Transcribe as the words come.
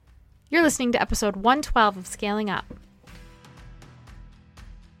You're listening to episode 112 of Scaling Up.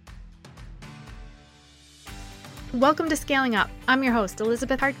 Welcome to Scaling Up. I'm your host,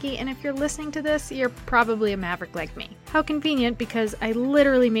 Elizabeth Hartke, and if you're listening to this, you're probably a maverick like me. How convenient, because I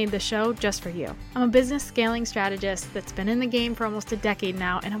literally made the show just for you. I'm a business scaling strategist that's been in the game for almost a decade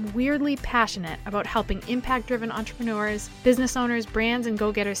now, and I'm weirdly passionate about helping impact-driven entrepreneurs, business owners, brands, and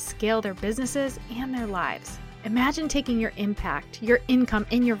go-getters scale their businesses and their lives. Imagine taking your impact, your income,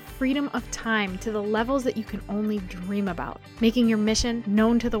 and your freedom of time to the levels that you can only dream about. Making your mission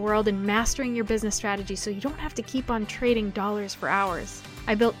known to the world and mastering your business strategy so you don't have to keep on trading dollars for hours.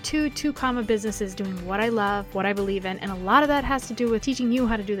 I built two comma businesses doing what I love, what I believe in, and a lot of that has to do with teaching you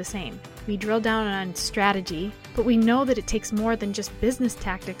how to do the same. We drill down on strategy, but we know that it takes more than just business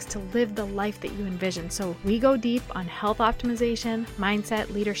tactics to live the life that you envision. So we go deep on health optimization,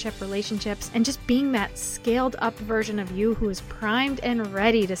 mindset, leadership, relationships, and just being that scaled up version of you who is primed and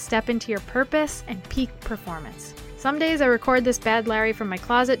ready to step into your purpose and peak performance. Some days I record this bad Larry from my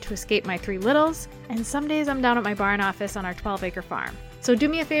closet to escape my three littles, and some days I'm down at my barn office on our 12-acre farm. So do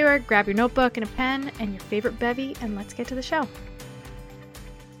me a favor, grab your notebook and a pen and your favorite bevy, and let's get to the show.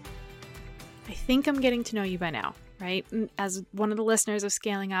 I think I'm getting to know you by now, right? As one of the listeners of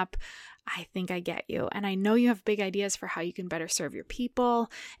Scaling Up, I think I get you. And I know you have big ideas for how you can better serve your people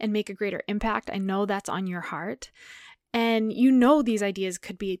and make a greater impact. I know that's on your heart. And you know these ideas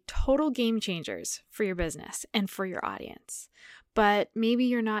could be total game changers for your business and for your audience. But maybe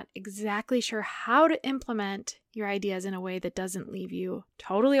you're not exactly sure how to implement your ideas in a way that doesn't leave you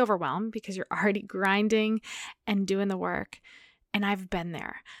totally overwhelmed because you're already grinding and doing the work. And I've been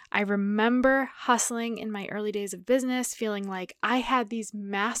there. I remember hustling in my early days of business, feeling like I had these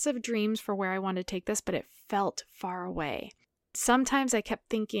massive dreams for where I wanted to take this, but it felt far away. Sometimes I kept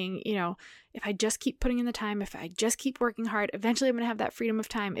thinking, if I just keep putting in the time, if I just keep working hard, eventually I'm going to have that freedom of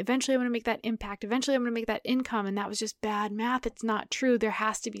time. Eventually I'm going to make that impact. Eventually I'm going to make that income. And that was just bad math. It's not true. There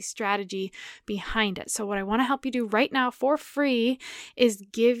has to be strategy behind it. So what I want to help you do right now for free is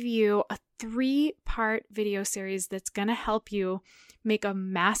give you a 3-part video series that's going to help you make a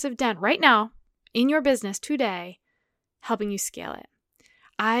massive dent right now in your business today, helping you scale it.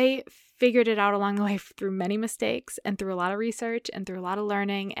 I figured it out along the way through many mistakes and through a lot of research and through a lot of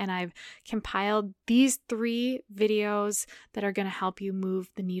learning. And I've compiled these 3 videos that are going to help you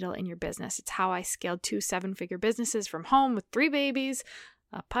move the needle in your business. It's how I scaled 2 7-figure businesses from home with 3 babies,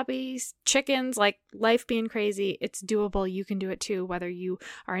 puppies, chickens, like life being crazy. It's doable. You can do it too, whether you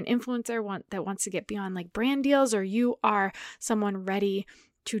are an influencer that wants to get beyond like brand deals, or you are someone ready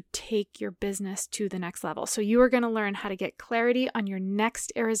to take your business to the next level. So you are going to learn how to get clarity on your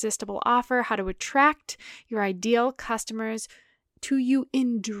next irresistible offer, how to attract your ideal customers to you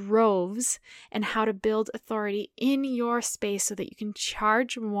in droves, and how to build authority in your space so that you can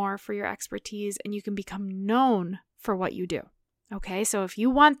charge more for your expertise and you can become known for what you do. Okay, so if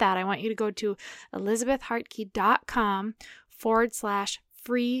you want that, I want you to go to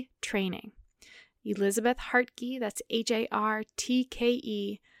elizabethhartke.com/free training. Elizabeth Hartke, that's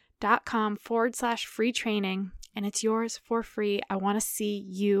HARTKE.com/free training, and it's yours for free. I want to see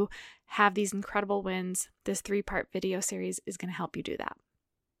you have these incredible wins. This 3-part video series is going to help you do that.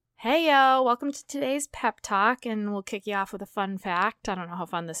 Hey, yo, welcome to today's pep talk, and we'll kick you off with a fun fact. I don't know how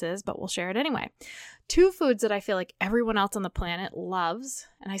fun this is, but we'll share it anyway. 2 foods that I feel like everyone else on the planet loves,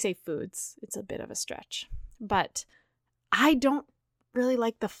 and I say foods, it's a bit of a stretch, but I don't really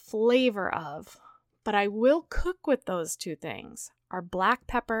like the flavor of, but I will cook with those 2 things, are black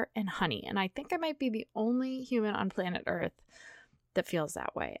pepper and honey. And I think I might be the only human on planet Earth that feels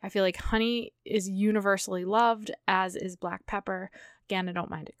that way. I feel like honey is universally loved, as is black pepper. Again, I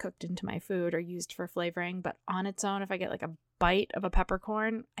don't mind it cooked into my food or used for flavoring, but on its own, if I get like a bite of a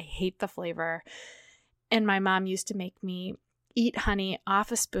peppercorn, I hate the flavor. And my mom used to make me eat honey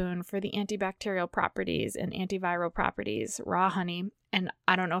off a spoon for the antibacterial properties and antiviral properties, raw honey. And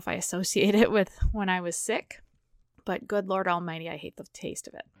I don't know if I associate it with when I was sick, but good Lord Almighty, I hate the taste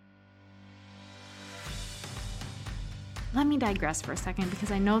of it. Let me digress for a second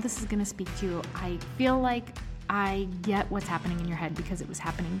because I know this is going to speak to you. I feel like I get what's happening in your head because it was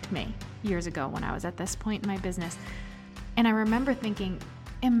happening to me years ago when I was at this point in my business. And I remember thinking,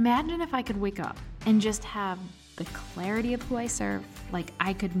 imagine if I could wake up and just have the clarity of who I serve. Like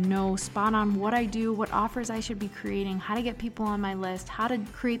I could know spot on what I do, what offers I should be creating, how to get people on my list, how to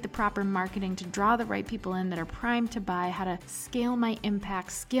create the proper marketing to draw the right people in that are primed to buy, how to scale my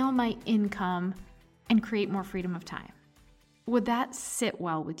impact, scale my income, and create more freedom of time. Would that sit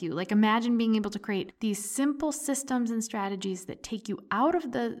well with you? Like, imagine being able to create these simple systems and strategies that take you out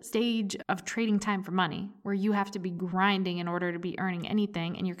of the stage of trading time for money, where you have to be grinding in order to be earning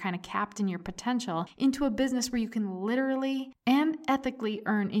anything and you're kind of capped in your potential, into a business where you can literally and ethically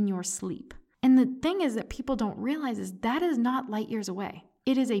earn in your sleep. And the thing is that people don't realize is that is not light years away.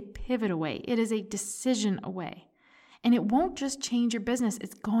 It is a pivot away. It is a decision away. And it won't just change your business.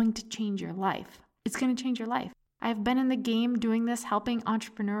 It's going to change your life. It's going to change your life. I've been in the game doing this, helping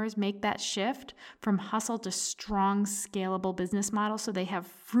entrepreneurs make that shift from hustle to strong, scalable business models so they have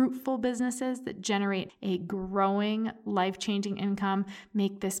fruitful businesses that generate a growing, life-changing income,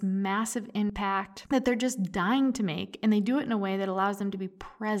 make this massive impact that they're just dying to make, and they do it in a way that allows them to be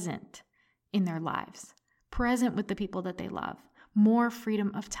present in their lives, present with the people that they love, more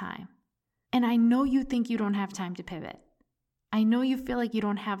freedom of time. And I know you think you don't have time to pivot. I know you feel like you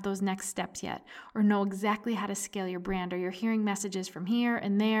don't have those next steps yet or know exactly how to scale your brand, or you're hearing messages from here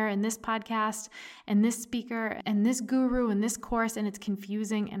and there and this podcast and this speaker and this guru and this course, and it's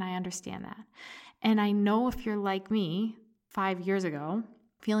confusing, and I understand that. And I know if you're like me 5 years ago,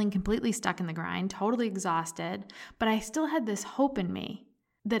 feeling completely stuck in the grind, totally exhausted, but I still had this hope in me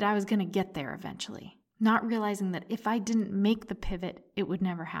that I was going to get there eventually, not realizing that if I didn't make the pivot, it would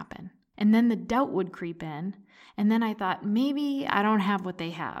never happen. And then the doubt would creep in. And then I thought, maybe I don't have what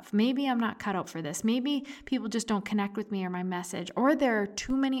they have. Maybe I'm not cut out for this. Maybe people just don't connect with me or my message. Or there are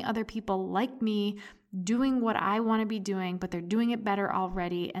too many other people like me doing what I want to be doing, but they're doing it better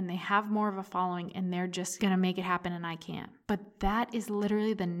already and they have more of a following and they're just going to make it happen and I can't. But that is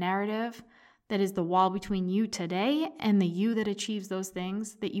literally the narrative that is the wall between you today and the you that achieves those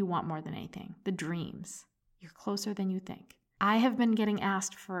things that you want more than anything, the dreams. You're closer than you think. I have been getting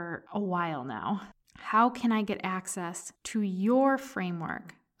asked for a while now, how can I get access to your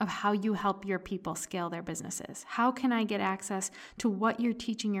framework of how you help your people scale their businesses? How can I get access to what you're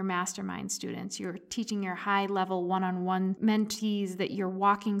teaching your mastermind students? You're teaching your high-level one-on-one mentees that you're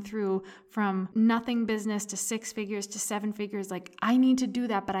walking through from nothing business to 6 figures to 7 figures. Like, I need to do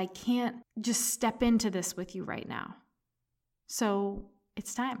that, but I can't just step into this with you right now. So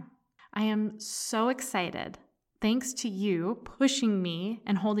it's time. I am so excited. Thanks to you pushing me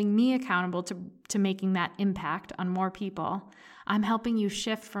and holding me accountable to making that impact on more people, I'm helping you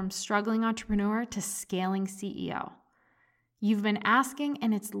shift from struggling entrepreneur to scaling CEO. You've been asking,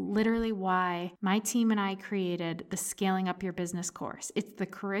 and it's literally why my team and I created the Scaling Up Your Business course. It's the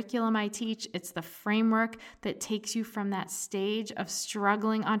curriculum I teach. It's the framework that takes you from that stage of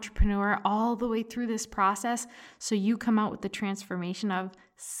struggling entrepreneur all the way through this process so you come out with the transformation of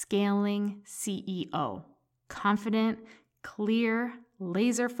scaling CEO. Confident, clear,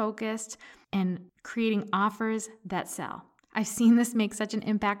 laser-focused, and creating offers that sell. I've seen this make such an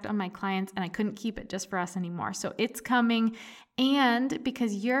impact on my clients, and I couldn't keep it just for us anymore. So it's coming, and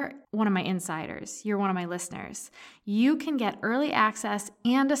because you're one of my insiders, you're one of my listeners, you can get early access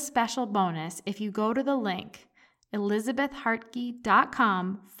and a special bonus if you go to the link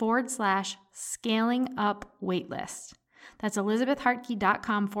elizabethhartke.com/scaling-up-waitlist. That's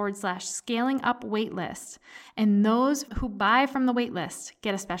elizabethhartke.com/scaling-up-waitlist. And those who buy from the waitlist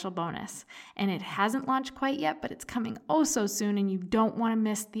get a special bonus. And it hasn't launched quite yet, but it's coming oh so soon, and you don't want to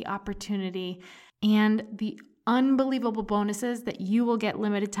miss the opportunity and the unbelievable bonuses that you will get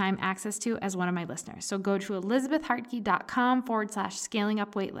limited time access to as one of my listeners. So go to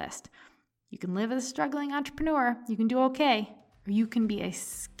elizabethhartke.com/scaling-up-waitlist. You can live as a struggling entrepreneur. You can do okay. Or you can be a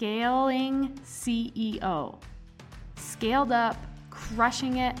scaling CEO. Scaled up,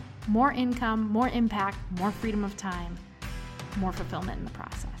 crushing it, more income, more impact, more freedom of time, more fulfillment in the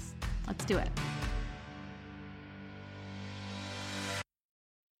process. Let's do it.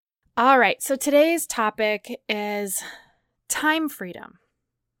 All right, so today's topic is time freedom.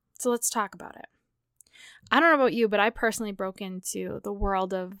 So let's talk about it. I don't know about you, but I personally broke into the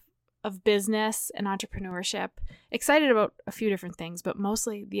world of business and entrepreneurship, excited about a few different things, but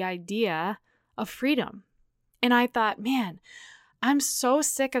mostly the idea of freedom. And I thought, man, I'm so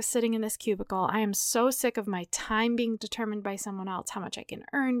sick of sitting in this cubicle. I am so sick of my time being determined by someone else, how much I can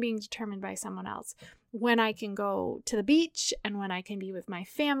earn being determined by someone else, when I can go to the beach and when I can be with my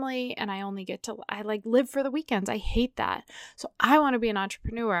family and I live for the weekends. I hate that. So I want to be an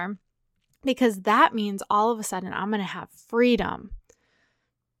entrepreneur because that means all of a sudden I'm going to have freedom.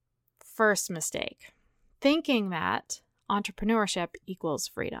 First mistake, thinking that entrepreneurship equals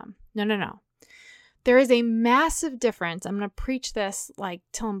freedom. No. There is a massive difference. I'm going to preach this like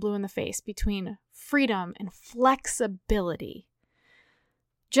till I'm blue in the face between freedom and flexibility.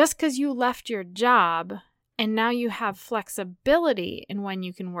 Just because you left your job and now you have flexibility in when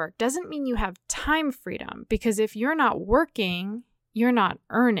you can work, doesn't mean you have time freedom, because if you're not working, you're not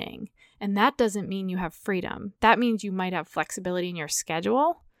earning. And that doesn't mean you have freedom. That means you might have flexibility in your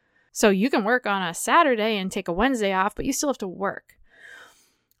schedule. So you can work on a Saturday and take a Wednesday off, but you still have to work.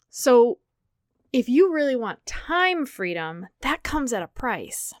 So if you really want time freedom, that comes at a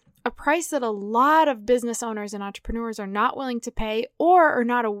price that a lot of business owners and entrepreneurs are not willing to pay, or are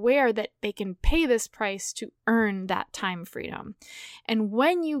not aware that they can pay this price to earn that time freedom. And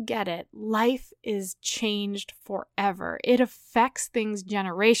when you get it, life is changed forever. It affects things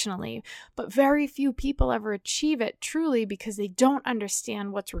generationally, but very few people ever achieve it truly because they don't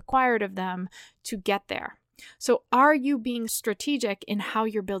understand what's required of them to get there. So are you being strategic in how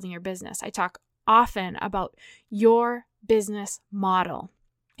you're building your business? I talk often about your business model.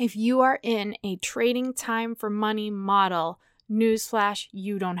 If you are in a trading time for money model, newsflash,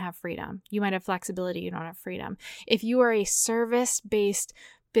 you don't have freedom. You might have flexibility, you don't have freedom. If you are a service-based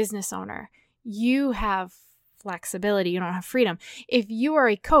business owner, you have flexibility, you don't have freedom. If you are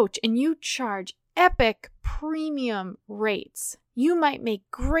a coach and you charge epic premium rates, you might make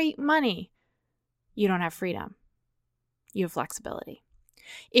great money. You don't have freedom. You have flexibility.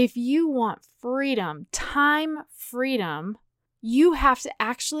 If you want freedom, time freedom, you have to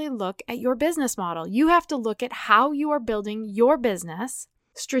actually look at your business model. You have to look at how you are building your business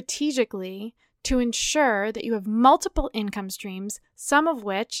strategically to ensure that you have multiple income streams, some of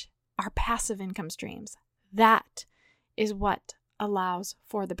which are passive income streams. That is what allows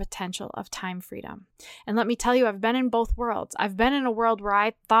for the potential of time freedom. And let me tell you, I've been in both worlds. I've been in a world where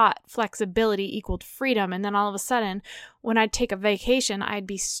I thought flexibility equaled freedom, and then all of a sudden, when I'd take a vacation, I'd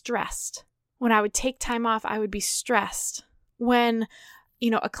be stressed. When I would take time off, I would be stressed. When,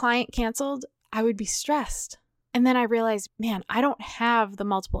 a client canceled, I would be stressed. And then I realized, man, I don't have the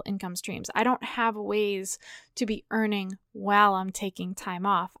multiple income streams. I don't have ways to be earning while I'm taking time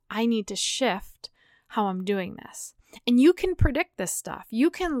off. I need to shift how I'm doing this. And you can predict this stuff. You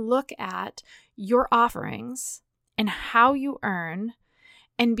can look at your offerings and how you earn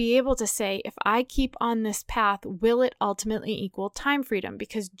and be able to say, if I keep on this path, will it ultimately equal time freedom?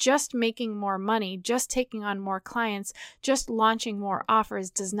 Because just making more money, just taking on more clients, just launching more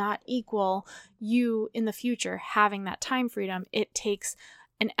offers does not equal you in the future having that time freedom. It takes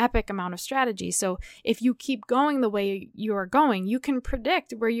an epic amount of strategy. So if you keep going the way you are going, you can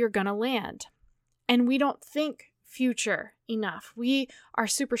predict where you're going to land. And we don't think future enough. We are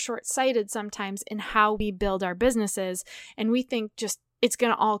super short-sighted sometimes in how we build our businesses, and we think just it's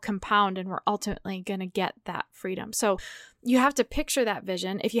going to all compound and we're ultimately going to get that freedom. So you have to picture that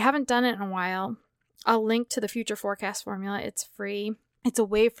vision. If you haven't done it in a while, I'll link to the Future Forecast Formula. It's free. It's a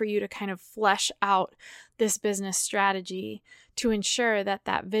way for you to kind of flesh out this business strategy to ensure that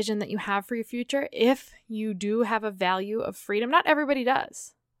that vision that you have for your future, if you do have a value of freedom, not everybody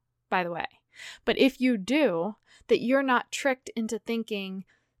does, by the way, but if you do, that you're not tricked into thinking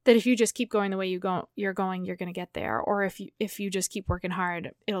that if you just keep going the way you're going to get there. Or if you just keep working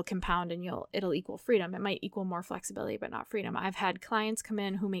hard, it'll compound and it'll equal freedom. It might equal more flexibility, but not freedom. I've had clients come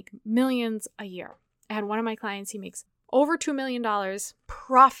in who make millions a year. I had one of my clients, he makes over $2 million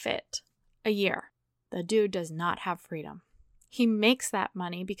profit a year. The dude does not have freedom. He makes that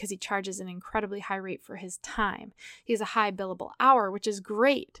money because he charges an incredibly high rate for his time. He has a high billable hour, which is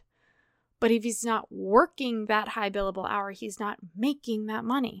great. But if he's not working that high billable hour, he's not making that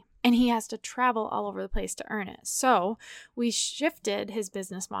money. And he has to travel all over the place to earn it. So we shifted his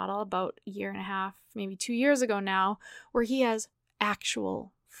business model about a year and a half, maybe 2 years ago now, where he has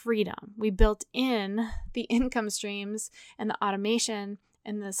actual freedom. We built in the income streams and the automation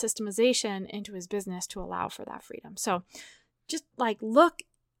and the systemization into his business to allow for that freedom. So just look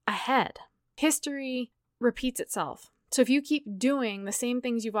ahead. History repeats itself. So if you keep doing the same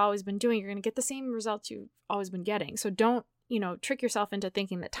things you've always been doing, you're going to get the same results you've always been getting. So don't, trick yourself into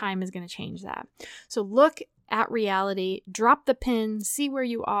thinking that time is going to change that. So look at reality, drop the pin, see where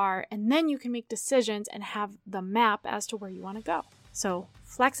you are, and then you can make decisions and have the map as to where you want to go. So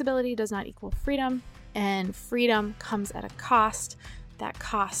flexibility does not equal freedom, and freedom comes at a cost. That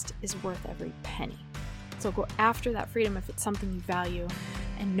cost is worth every penny. So go after that freedom if it's something you value,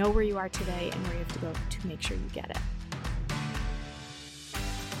 and know where you are today and where you have to go to make sure you get it.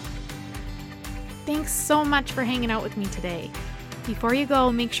 Thanks so much for hanging out with me today. Before you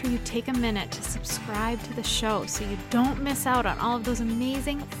go, make sure you take a minute to subscribe to the show so you don't miss out on all of those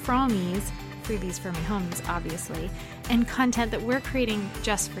amazing freebies for my homies, obviously, and content that we're creating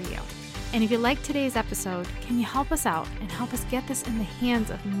just for you. And if you like today's episode, can you help us out and help us get this in the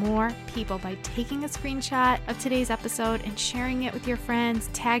hands of more people by taking a screenshot of today's episode and sharing it with your friends,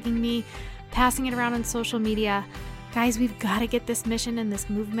 tagging me? passing it around on social media. Guys, we've got to get this mission and this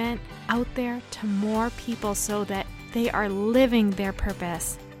movement out there to more people so that they are living their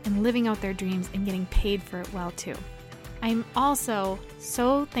purpose and living out their dreams and getting paid for it well too. I'm also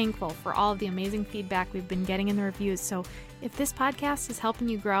so thankful for all of the amazing feedback we've been getting in the reviews. So if this podcast is helping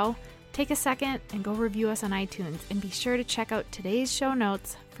you grow, take a second and go review us on iTunes, and be sure to check out today's show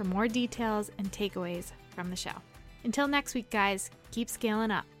notes for more details and takeaways from the show. Until next week, guys, keep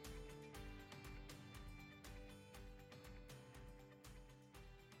scaling up.